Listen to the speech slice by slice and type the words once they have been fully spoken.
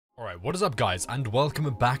Alright, what is up guys, and welcome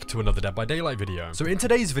back to another Dead by Daylight video. So in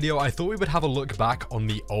today's video, I thought we would have a look back on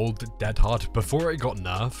the old Dead Hard before it got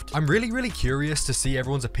nerfed. I'm really curious to see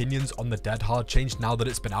everyone's opinions on the Dead Hard change now that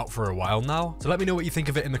it's been out for a while now. So let me know what you think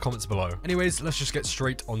of it in the comments below. Anyways, let's just get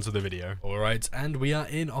straight onto the video. Alright, and we are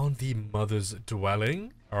in on the mother's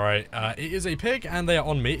dwelling. Alright, it is a pig and they are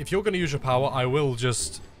on me. If you're going to use your power, I will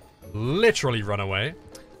just literally run away.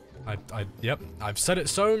 Yep, I've said it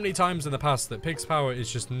so many times in the past that pig's power is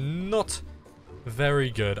just not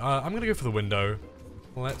very good. I'm gonna go for the window.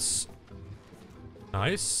 Let's...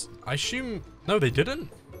 Nice. I assume... No, they didn't?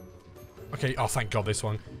 Okay, oh, thank God they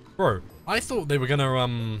swung. Bro, I thought they were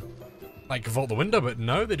gonna, like, vault the window, but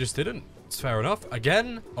no, they just didn't. It's fair enough.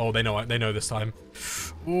 Again? Oh, they know this time.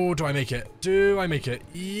 Oh, do I make it? Do I make it?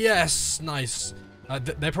 Yes! Nice.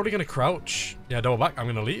 They're probably gonna crouch. Yeah, double back. I'm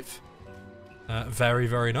gonna leave.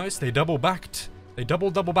 Very nice. They double backed. They double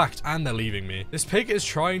backed and they're leaving me. This pig is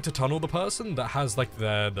trying to tunnel the person that has like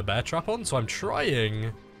the bear trap on. So I'm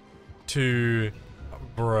trying to...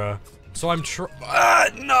 Bruh. So I'm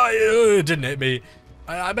no, it didn't hit me.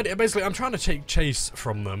 Basically, I'm trying to take chase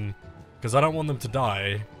from them because I don't want them to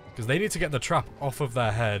die because they need to get the trap off of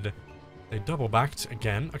their head. They double backed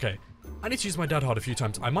again. Okay. I need to use my Dead Hard a few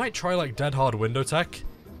times. I might try like Dead Hard window tech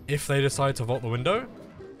if they decide to vault the window.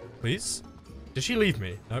 Please. Did she leave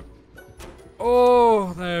me? Nope.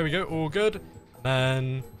 Oh, there we go. All good.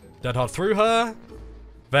 Then Dead Hard through her.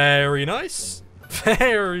 Very nice.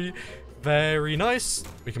 Very nice.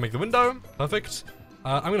 We can make the window. Perfect.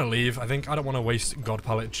 I'm gonna leave. I think I don't want to waste God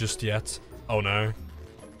Pallet just yet. Oh no.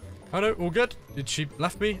 Oh no, all good. Did she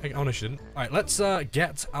left me? Oh no, she didn't. Alright, let's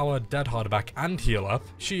get our Dead Hard back and heal up.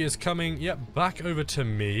 She is coming, yep, back over to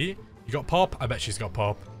me. You got pop? I bet she's got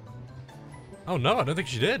pop. Oh no, I don't think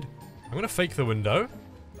she did. I'm gonna fake the window.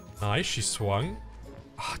 Nice, she swung.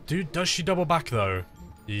 Oh, dude, does she double back though?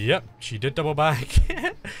 Yep, she did double back.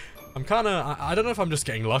 I'm kinda, I don't know if I'm just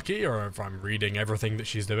getting lucky or if I'm reading everything that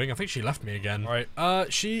she's doing. I think she left me again.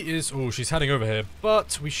 Alright, she is, oh, she's heading over here,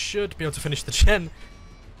 but we should be able to finish the gen.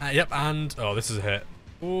 Yep, and, oh, this is a hit.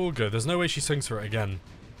 All good, there's no way she swings for it again.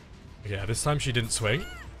 Yeah, this time she didn't swing.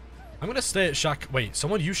 I'm gonna stay at Shack, wait,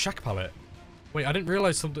 someone used Shack Pallet. Wait, I didn't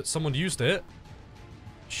realize that someone used it.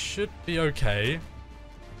 Should be okay.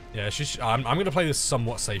 Yeah, I'm gonna play this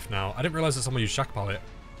somewhat safe now. I didn't realize that someone used Shack Pallet.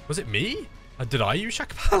 Was it me? Did I use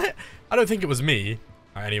Shack Pallet? I don't think it was me.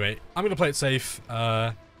 Alright, anyway, I'm gonna play it safe.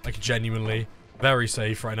 Like genuinely. Very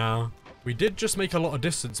safe right now. We did just make a lot of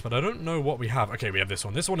distance, but I don't know what we have. Okay, we have this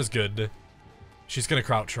one. This one is good. She's gonna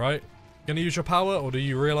crouch, right? Gonna use your power, or do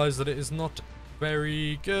you realize that it is not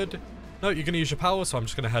very good? No, you're gonna use your power, so I'm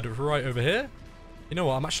just gonna head right over here. You know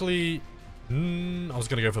what, I'm actually... I was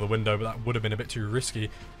going to go for the window, but that would have been a bit too risky.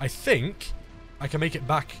 I think I can make it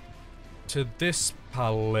back to this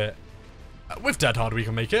pallet. With Dead Hard, we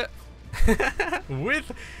can make it.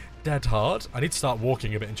 With Dead Hard. I need to start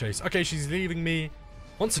walking a bit in chase. Okay, she's leaving me.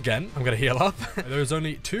 Once again, I'm going to heal up. There's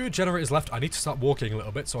only 2 generators left. I need to start walking a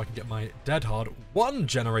little bit so I can get my Dead Hard. 1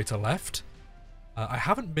 generator left. I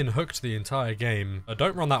haven't been hooked the entire game.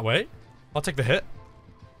 Don't run that way. I'll take the hit.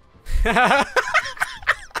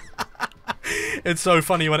 It's so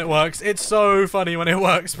funny when it works. It's so funny when it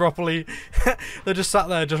works properly. They're just sat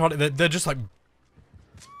there, just running. They're just like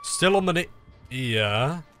still on the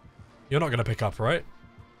yeah. You're not gonna pick up, right?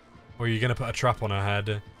 Or are you gonna put a trap on her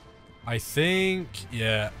head? I think,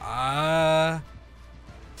 yeah. I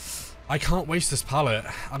can't waste this pallet.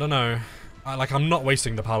 I don't know. I'm not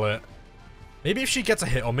wasting the pallet. Maybe if she gets a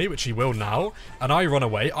hit on me, which she will now, and I run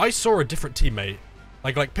away. I saw a different teammate.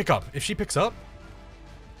 Like pick up. If she picks up.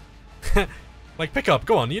 Like, pick up.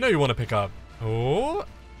 Go on. You know you want to pick up. Oh.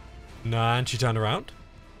 Nah, and she turned around.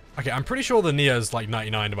 Okay, I'm pretty sure the Nia's like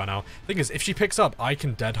 99 by now. Thing is, if she picks up, I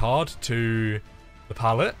can Dead Hard to the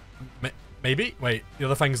pallet. Maybe? Wait, the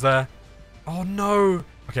other thing's there. Oh, no.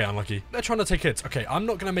 Okay, unlucky. They're trying to take hits. Okay, I'm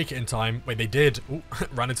not going to make it in time. Wait, they did. Ooh,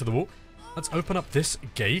 ran into the wall. Let's open up this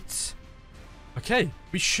gate. Okay,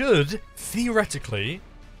 we should, theoretically,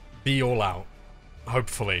 be all out.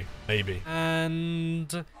 Hopefully. Maybe.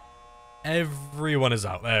 And... everyone is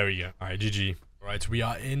out. There we go. Alright, GG. Alright, we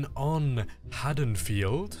are in on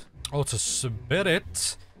Haddonfield. Oh, to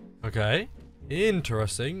Spirit. Okay.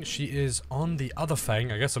 Interesting. She is on the other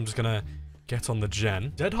thing. I guess I'm just gonna get on the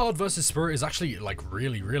gen. Dead Hard versus Spirit is actually, like,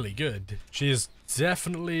 really good. She is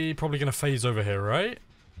definitely probably gonna phase over here, right?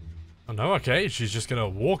 Oh, no. Okay. She's just gonna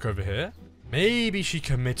walk over here. Maybe she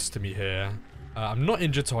commits to me here. I'm not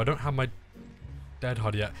injured, so I don't have my Dead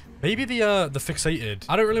Hard yet. Maybe the fixated.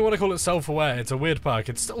 I don't really want to call it self-aware. It's a weird perk.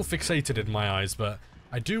 It's still fixated in my eyes, but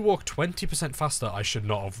I do walk 20% faster. I should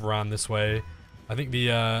not have ran this way. I think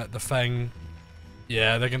the Fang...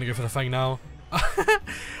 Yeah, they're gonna go for the Fang now.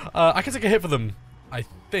 I can take a hit for them, I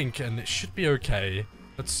think, and it should be okay.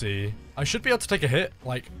 Let's see. I should be able to take a hit,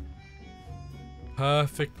 like,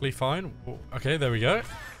 perfectly fine. Okay, there we go.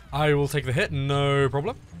 I will take the hit, no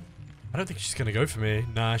problem. I don't think she's gonna go for me.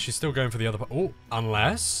 Nah, she's still going for the other part. Oh,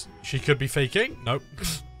 unless she could be faking. Nope.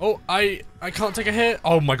 Oh, I can't take a hit.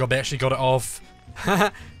 Oh my god, they actually got it off.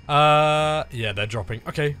 Yeah, they're dropping.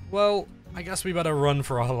 Okay, well, I guess we better run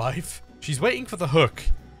for our life. She's waiting for the hook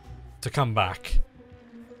to come back.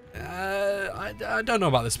 I don't know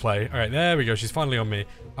about this play. All right, there we go. She's finally on me.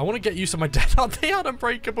 I want to get used to my dead hard. They aren't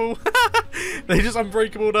unbreakable. They just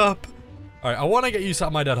unbreakabled up. All right, I want to get used to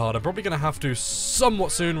my dead hard. I'm probably going to have to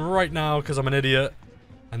somewhat soon right now because I'm an idiot.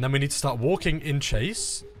 And then we need to start walking in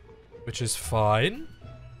chase, which is fine.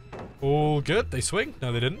 All good. They swing?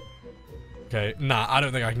 No, they didn't. Okay, nah, I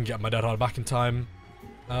don't think I can get my dead hard back in time.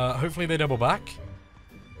 Hopefully they double back.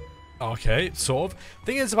 Okay, sort of.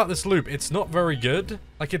 Thing is about this loop, it's not very good.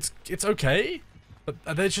 Like, it's okay, but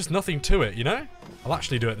there's just nothing to it, you know? I'll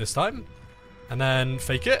actually do it this time. And then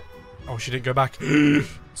fake it. Oh, she didn't go back.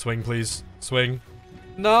 Swing, please. Swing.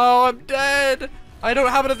 No, I'm dead. I don't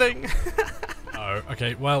have anything. Oh,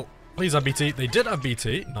 okay, well, please have BT. They did have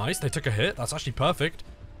BT. Nice, they took a hit. That's actually perfect.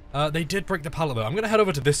 They did break the pallet, though. I'm going to head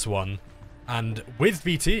over to this one. And with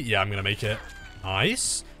BT, yeah, I'm going to make it.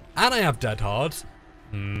 Nice. And I have dead hard.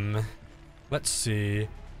 Let's see.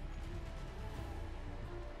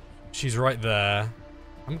 She's right there.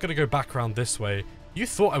 I'm gonna go back around this way. You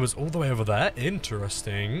thought I was all the way over there?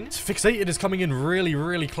 Interesting. Fixated is coming in really,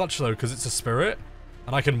 really clutch though, because it's a spirit.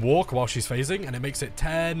 And I can walk while she's phasing, and it makes it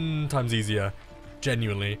 10 times easier.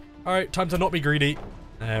 Genuinely. Alright, time to not be greedy.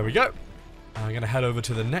 There we go. I'm gonna head over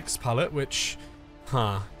to the next pallet, which...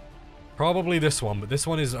 Probably this one, but this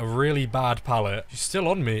one is a really bad pallet. She's still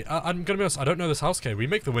on me. I'm gonna be honest, I don't know this house key. We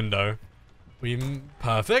make the window.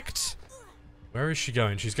 Perfect. Where is she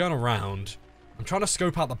going? She's going around. I'm trying to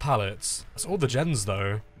scope out the pallets. That's all the gens,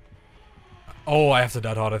 though. Oh, I have to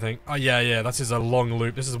dead hard, I think. Oh, yeah, this is a long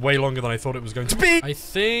loop. This is way longer than I thought it was going to be. I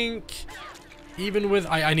think... Even with...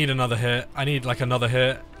 I need another hit. I need, like, another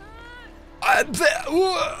hit.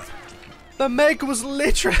 The Meg was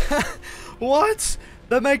literally... What?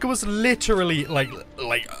 The Mega was literally, like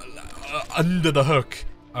under the hook.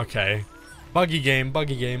 Okay. Buggy game,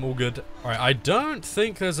 all good. Alright, I don't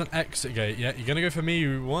think there's an exit gate yet. You're gonna go for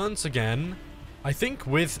me once again. I think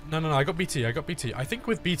with... No, I got BT, I think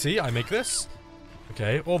with BT, I make this.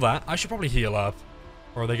 Okay, all that. I should probably heal up.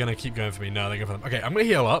 Or are they gonna keep going for me? No, they're going for them. Okay, I'm gonna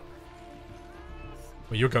heal up.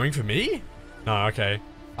 Wait, you're going for me? No, okay.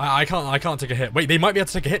 I can't take a hit. Wait, they might be able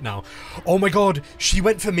to take a hit now. Oh my god, she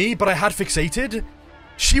went for me, but I had fixated?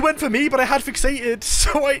 She went for me, but I had fixated,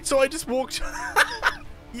 so I just walked.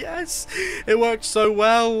 Yes, it worked so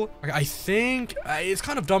well. Okay, I think it's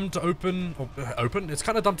kind of dumb to open. It's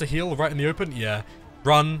kind of dumb to heal right in the open. Yeah,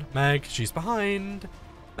 run, Meg. She's behind.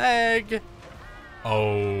 Meg.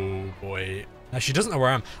 Oh boy. Now she doesn't know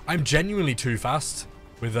where I am. I'm genuinely too fast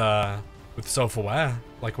with self-aware,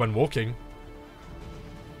 like when walking.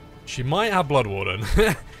 She might have Blood Warden.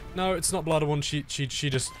 No, it's not Blood Warden.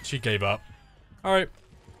 She gave up. All right.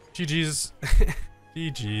 GG's.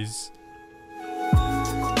 GG's.